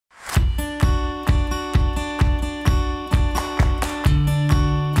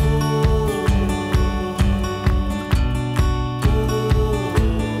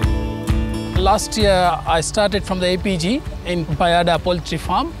Last year, I started from the APG in Baiada poultry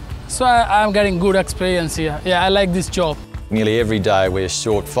farm. So I'm getting good experience here. Yeah, I like this job. Nearly every day we're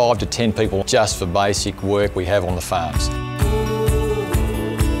short 5 to 10 people just for basic work we have on the farms.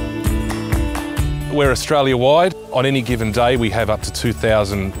 We're Australia-wide. On any given day we have up to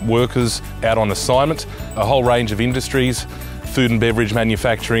 2,000 workers out on assignment, a whole range of industries, food and beverage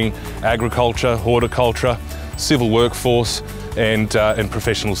manufacturing, agriculture, horticulture, civil workforce and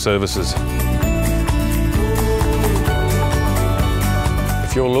professional services.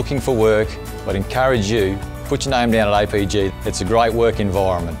 If you're looking for work, I'd encourage you, put your name down at APG. It's a great work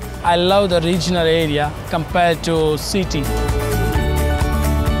environment. I love the regional area compared to city.